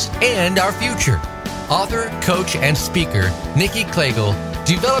 bodies, and our future. Author, coach, and speaker Nikki Klegel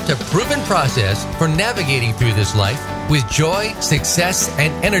developed a proven process for navigating through this life with joy, success,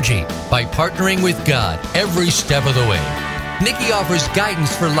 and energy by partnering with God every step of the way. Nikki offers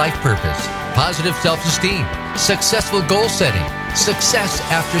guidance for life purpose, positive self-esteem, successful goal setting, success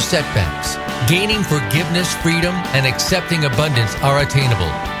after setbacks, gaining forgiveness, freedom, and accepting abundance are attainable.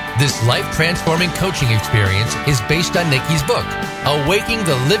 This life-transforming coaching experience is based on Nikki's book, Awaking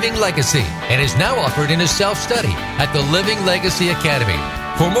the Living Legacy, and is now offered in a self-study at the Living Legacy Academy.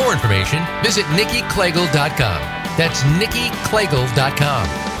 For more information, visit NikkiKlegel.com. That's NikkiKlegel.com.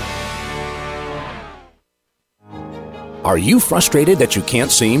 Are you frustrated that you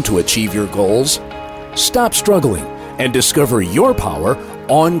can't seem to achieve your goals? Stop struggling and discover your power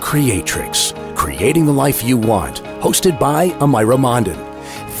on Creatrix, Creating the Life You Want, hosted by Amira Mondin.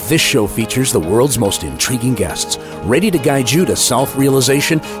 This show features the world's most intriguing guests, ready to guide you to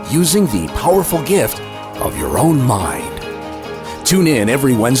self-realization using the powerful gift of your own mind. Tune in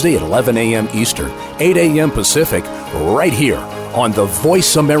every Wednesday at 11 a.m. Eastern, 8 a.m. Pacific, right here on the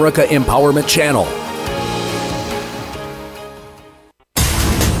Voice America Empowerment Channel.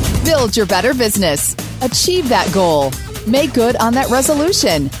 Build your better business. Achieve that goal. Make good on that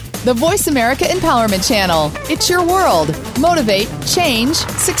resolution. The Voice America Empowerment Channel. It's your world. Motivate, change,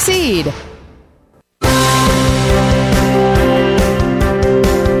 succeed.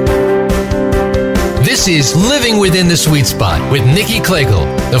 This is Living Within the Sweet Spot with Nikki Klegel.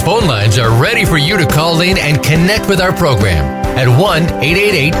 The phone lines are ready for you to call in and connect with our program at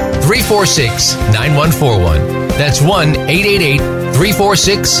 1-888-346-9141. That's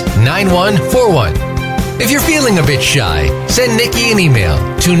 1-888-346-9141. If you're feeling a bit shy, send Nikki an email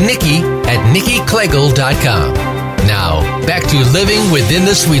to nikki@nikkiklegel.com. Now, back to Living Within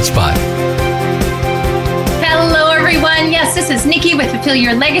the Sweet Spot. Hello, everyone. Yes, this is Nikki with Fulfill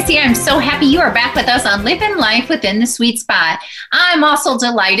Your Legacy. I'm so happy you are back with us on Living Life Within the Sweet Spot. I'm also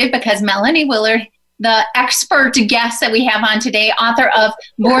delighted because Melanie Willard, the expert guest that we have on today, author of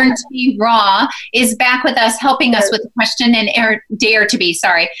Born to Be Raw, is back with us, helping us with the question and dare to be,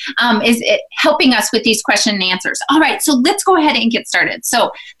 helping us with these question and answers. All right, so let's go ahead and get started.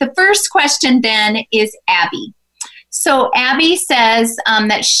 So the first question then is Abby. So Abby says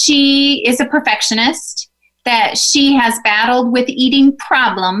that she is a perfectionist, that she has battled with eating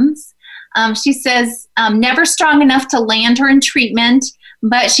problems. She says never strong enough to land her in treatment,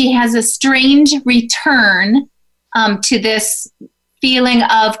 but she has a strange return to this feeling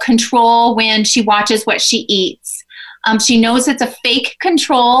of control when she watches what she eats. She knows it's a fake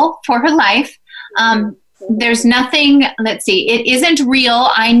control for her life. There's nothing, it isn't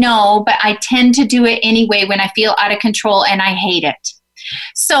real, I know, but I tend to do it anyway when I feel out of control and I hate it.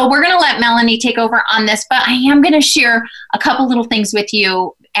 So we're going to let Melanie take over on this, but I am going to share a couple little things with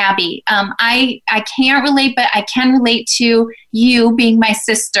you, Abby. I can't relate, but I can relate to you being my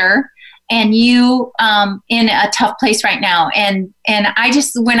sister and you in a tough place right now. And I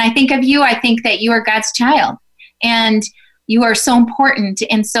just, when I think of you, I think that you are God's child and you are so important.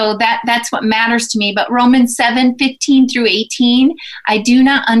 And so that's what matters to me. But Romans 7:15-18, I do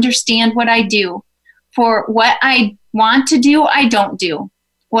not understand what I do. For what I want to do, I don't do.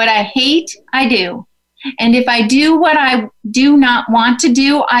 What I hate, I do. And if I do what I do not want to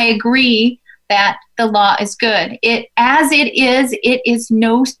do, I agree that the law is good. It is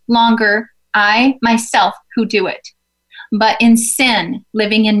no longer I myself who do it, but in sin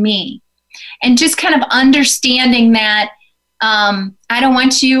living in me. And just kind of understanding that I don't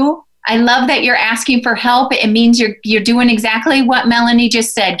want you. I love that you're asking for help. It means you're doing exactly what Melanie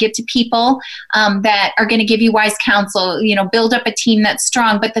just said. Get to people that are going to give you wise counsel, build up a team that's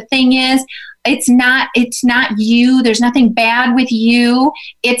strong. But the thing is, it's not you. There's nothing bad with you.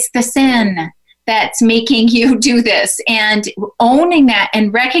 It's the sin that's making you do this. And owning that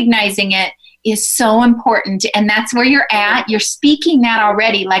and recognizing it is so important. And that's where you're at. You're speaking that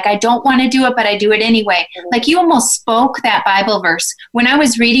already. Like, I don't want to do it, but I do it anyway. Like, you almost spoke that Bible verse. When I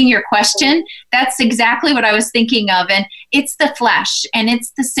was reading your question, that's exactly what I was thinking of. And it's the flesh and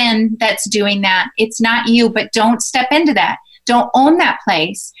it's the sin that's doing that. It's not you, but don't step into that. Don't own that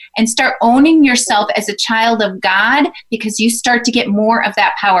place and start owning yourself as a child of God, because you start to get more of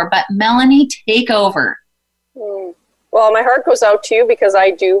that power. But Melanie, take over. Well, my heart goes out to you because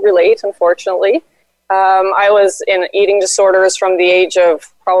I do relate, unfortunately. I was in eating disorders from the age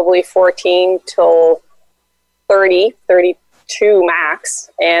of probably 14 till 30, 32 max.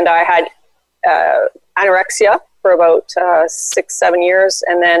 And I had anorexia for about 6-7 years,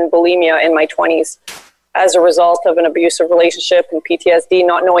 and then bulimia in my 20s as a result of an abusive relationship and PTSD,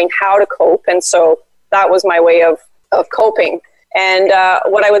 not knowing how to cope. And so that was my way of coping. And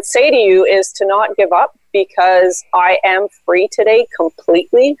what I would say to you is to not give up, because I am free today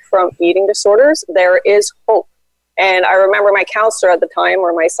completely from eating disorders. There is hope. And I remember my counselor at the time,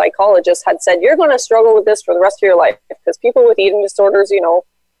 or my psychologist, had said, you're going to struggle with this for the rest of your life, because people with eating disorders,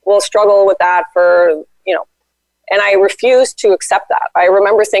 will struggle with that for, and I refused to accept that. I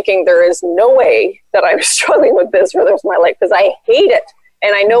remember thinking there is no way that I was struggling with this for the rest of my life, because I hate it.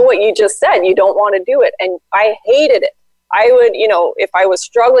 And I know what you just said, you don't want to do it. And I hated it. I would, if I was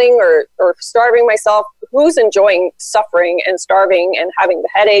struggling or starving myself, who's enjoying suffering and starving and having the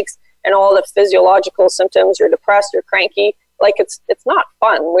headaches and all the physiological symptoms? You're depressed, you're cranky. Like, it's not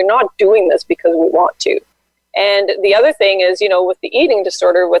fun. We're not doing this because we want to. And the other thing is, with the eating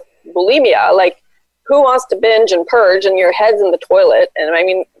disorder, with bulimia, like, who wants to binge and purge and your head's in the toilet? And I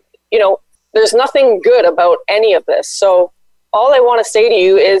mean, there's nothing good about any of this. So all I want to say to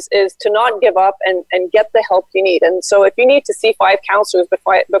you is to not give up and get the help you need. And so if you need to see 5 counselors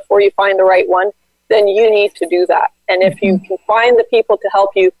before you find the right one, then you need to do that. And if you can find the people to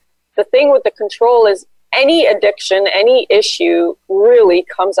help you, the thing with the control is any addiction, any issue really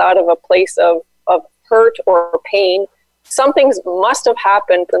comes out of a place of hurt or pain. Something must have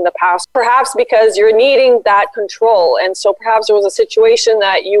happened in the past, perhaps because you're needing that control. And so perhaps there was a situation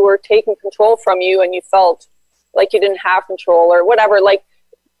that you were taking control from you and you felt like you didn't have control or whatever. Like,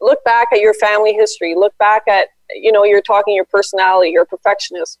 look back at your family history. Look back at, you're talking your personality. You're a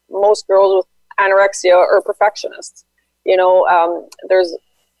perfectionist. Most girls with anorexia are perfectionists. There's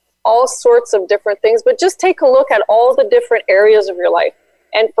all sorts of different things, but just take a look at all the different areas of your life.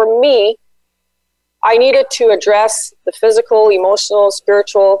 And for me, I needed to address the physical, emotional,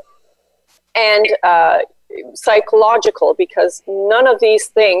 spiritual, and psychological, because none of these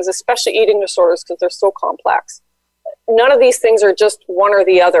things, especially eating disorders, because they're so complex, none of these things are just one or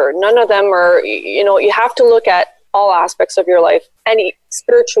the other. None of them are, you have to look at all aspects of your life, and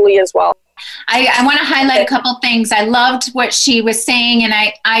spiritually as well. I want to highlight a couple things. I loved what she was saying, and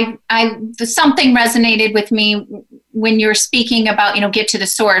I something resonated with me when you're speaking about, get to the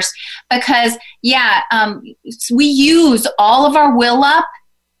source, because we use all of our will up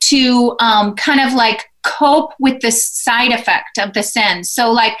to kind of like cope with the side effect of the sin.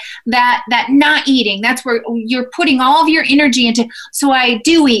 So like that not eating, that's where you're putting all of your energy into, so I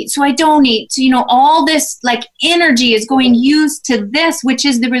do eat, so I don't eat. So, all this like energy is going used to this, which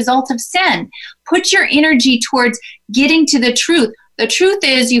is the result of sin. Put your energy towards getting to the truth. The truth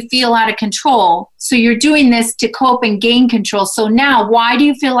is you feel out of control. So you're doing this to cope and gain control. So now why do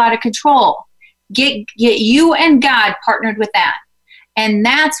you feel out of control? Get you and God partnered with that. And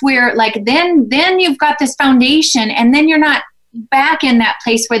that's where, like, then you've got this foundation, and then you're not back in that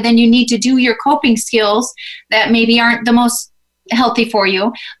place where then you need to do your coping skills that maybe aren't the most healthy for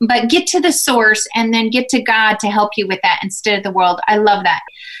you, but get to the source and then get to God to help you with that instead of the world. I love that.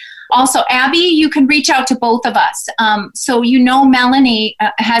 Also, Abby, you can reach out to both of us. So Melanie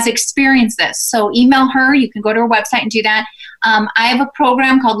has experienced this. So email her. You can go to her website and do that. I have a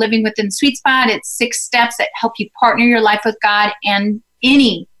program called Living Within the Sweet Spot. It's 6 steps that help you partner your life with God and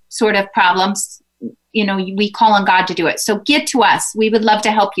any sort of problems. We call on God to do it. So get to us. We would love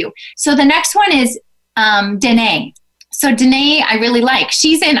to help you. So the next one is Danae. So Danae, I really like.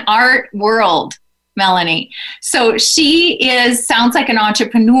 She's in art world, Melanie. So she sounds like an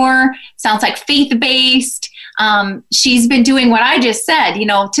entrepreneur, sounds like faith-based. She's been doing what I just said,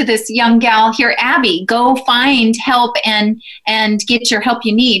 to this young gal here, Abby, go find help and get your help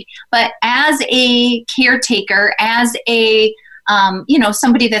you need. But as a caretaker, as a,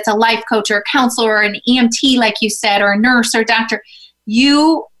 somebody that's a life coach or a counselor or an EMT, like you said, or a nurse or a doctor,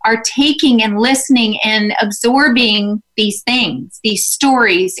 you are taking and listening and absorbing these things, these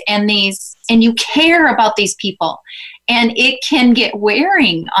stories, and you care about these people, and it can get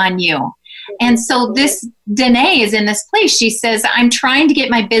wearing on you. And so this Danae is in this place. She says, I'm trying to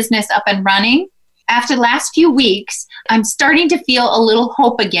get my business up and running. After the last few weeks, I'm starting to feel a little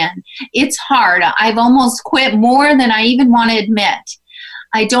hope again. It's hard. I've almost quit more than I even want to admit.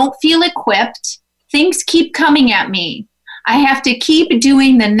 I don't feel equipped. Things keep coming at me. I have to keep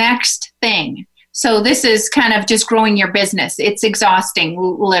doing the next thing. So this is kind of just growing your business. It's exhausting,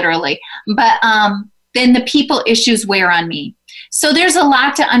 literally. But then the people issues wear on me. So there's a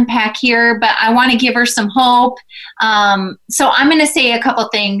lot to unpack here, but I want to give her some hope. So I'm going to say a couple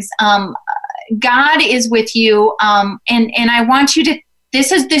things. God is with you, and I want you to,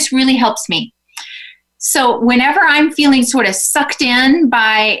 this really helps me. So whenever I'm feeling sort of sucked in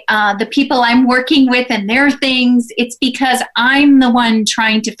by the people I'm working with and their things, it's because I'm the one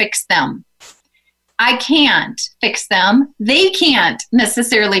trying to fix them. I can't fix them. They can't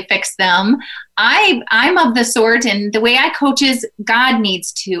necessarily fix them. I'm of the sort, and the way I coach is God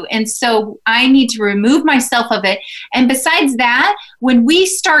needs to. And so I need to remove myself of it. And besides that, when we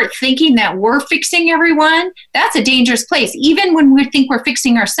start thinking that we're fixing everyone, that's a dangerous place. Even when we think we're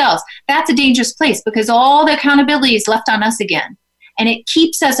fixing ourselves, that's a dangerous place because all the accountability is left on us again. And it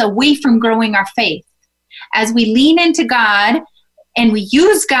keeps us away from growing our faith. As we lean into God, and we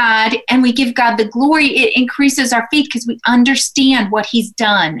use God and we give God the glory, it increases our faith because we understand what he's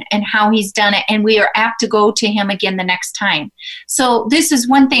done and how he's done it. And we are apt to go to him again the next time. So this is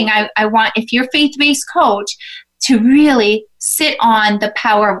one thing I want, if you're a faith-based coach, to really sit on the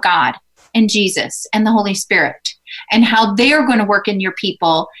power of God and Jesus and the Holy Spirit and how they're going to work in your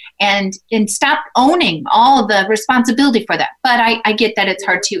people and stop owning all the responsibility for that. But I get that it's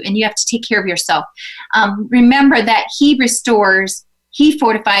hard too, and you have to take care of yourself. Remember that he restores, he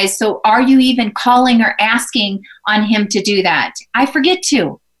fortifies. So are you even calling or asking on him to do that? I forget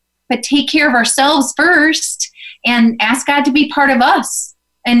to, but take care of ourselves first and ask God to be part of us.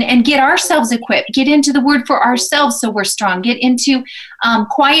 And get ourselves equipped, get into the word for ourselves so we're strong, get into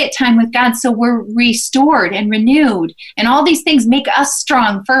quiet time with God so we're restored and renewed. And all these things make us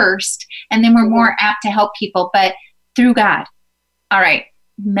strong first, and then we're more apt to help people, but through God. All right,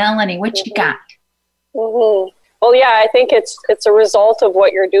 Melanie, what you got? Mm-hmm. Well, yeah, I think it's a result of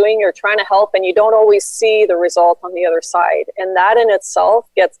what you're doing. You're trying to help, and you don't always see the result on the other side. And that in itself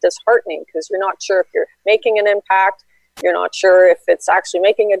gets disheartening because you're not sure if you're making an impact. You're not sure if it's actually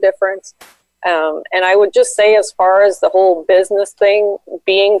making a difference. And I would just say, as far as the whole business thing,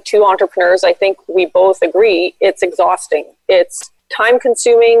 being two entrepreneurs, I think we both agree it's exhausting. It's time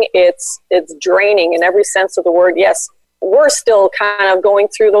consuming. It's draining in every sense of the word. Yes, we're still kind of going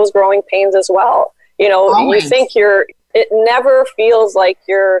through those growing pains as well. You know, always. You think it never feels like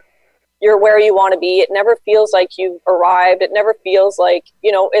you're where you want to be. It never feels like you've arrived. It never feels like,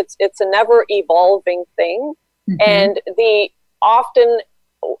 you know, it's a never evolving thing. Mm-hmm. And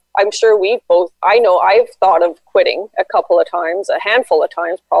I'm sure I know I've thought of quitting a couple of times, a handful of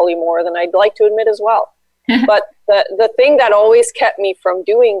times, probably more than I'd like to admit as well. But the thing that always kept me from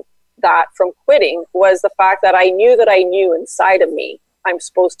doing that, from quitting, was the fact that I knew inside of me, I'm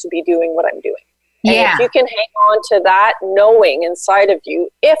supposed to be doing what I'm doing. And if you can hang on to that knowing inside of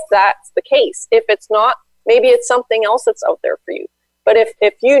you, if that's the case, if it's not, maybe it's something else that's out there for you. But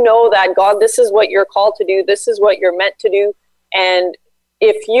if you know that, God, this is what you're called to do, this is what you're meant to do, and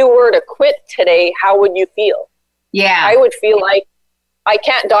if you were to quit today, how would you feel? Yeah. I would feel like I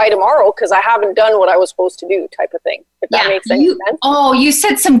can't die tomorrow because I haven't done what I was supposed to do, type of thing. If that makes any sense. Oh, you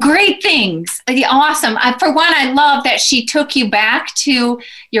said some great things. Awesome. For one, I love that she took you back to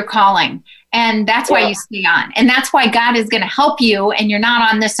your calling. And that's why you stay on. And that's why God is going to help you, and you're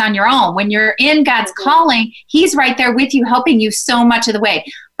not on this on your own. When you're in God's calling, he's right there with you, helping you so much of the way.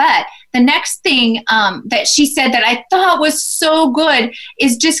 But the next thing that she said that I thought was so good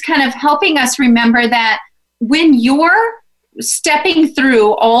is just kind of helping us remember that when you're stepping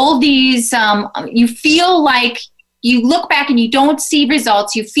through all these, you feel like you look back and you don't see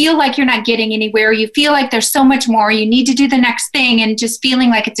results. You feel like you're not getting anywhere. You feel like there's so much more. You need to do the next thing and just feeling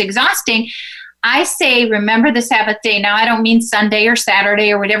like it's exhausting. I say, remember the Sabbath day. Now, I don't mean Sunday or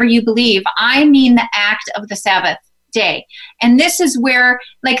Saturday or whatever you believe. I mean the act of the Sabbath day. And this is where,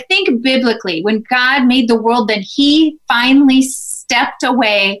 like, think biblically. When God made the world, then he finally stepped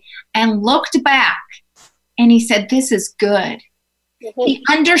away and looked back. And he said, this is good. He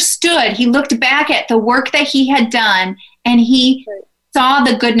understood. He looked back at the work that he had done, and he saw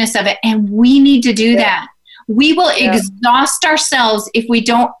the goodness of it. And we need to do that. We will exhaust ourselves if we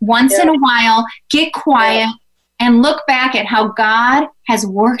don't once in a while get quiet and look back at how God has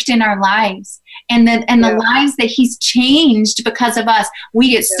worked in our lives and the lives that he's changed because of us.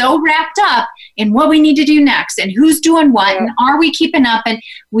 We get so wrapped up in what we need to do next and who's doing what and are we keeping up, and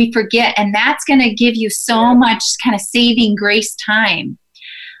we forget. And that's going to give you so much kind of saving grace time.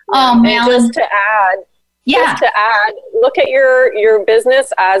 Oh, man. Just to add, look at your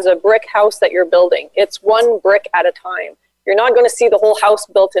business as a brick house that you're building. It's one brick at a time. You're not going to see the whole house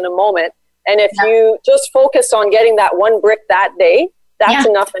built in a moment. And if you just focus on getting that one brick that day, that's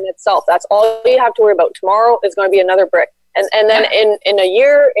enough in itself. That's all you have to worry about. Tomorrow is going to be another brick. And then in a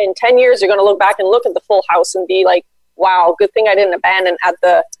year, in 10 years, you're going to look back and look at the full house and be like, wow, good thing I didn't abandon at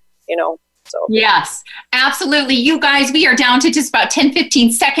the, So. Yes, absolutely. You guys, we are down to just about 10,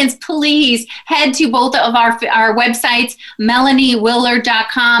 15 seconds. Please head to both of our websites,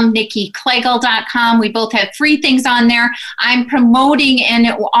 MelanieWillard.com, NikkiKlegel.com. We both have free things on there. I'm promoting and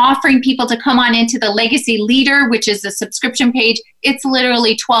offering people to come on into the Legacy Leader, which is a subscription page. It's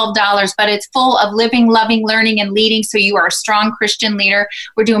literally $12, but it's full of living, loving, learning, and leading. So you are a strong Christian leader.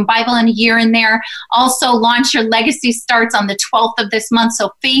 We're doing Bible in a Year in there. Also, Launch Your Legacy starts on the 12th of this month.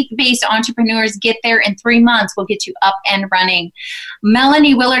 So faith-based entrepreneurs get there in 3 months. We'll get you up and running.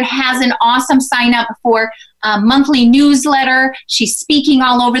 Melanie Willard has an awesome sign up for a monthly newsletter. She's speaking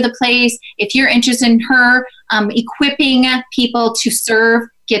all over the place. If you're interested in her equipping people to serve,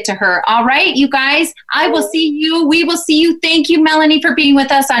 get to her. All right, you guys, I will see you. We will see you. Thank you, Melanie, for being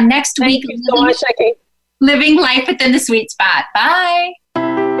with us on next week. Thank you so much, Nikki. Living Life Within the Sweet Spot. Bye.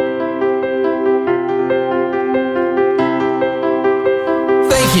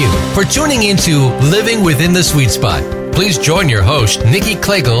 Thank you for tuning into Living Within the Sweet Spot. Please join your host, Nikki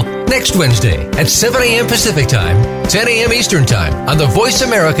Klegel, next Wednesday at 7 a.m. Pacific Time, 10 a.m. Eastern Time on the Voice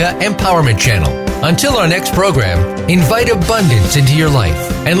America Empowerment Channel. Until our next program, invite abundance into your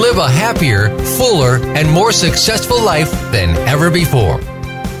life and live a happier, fuller, and more successful life than ever before.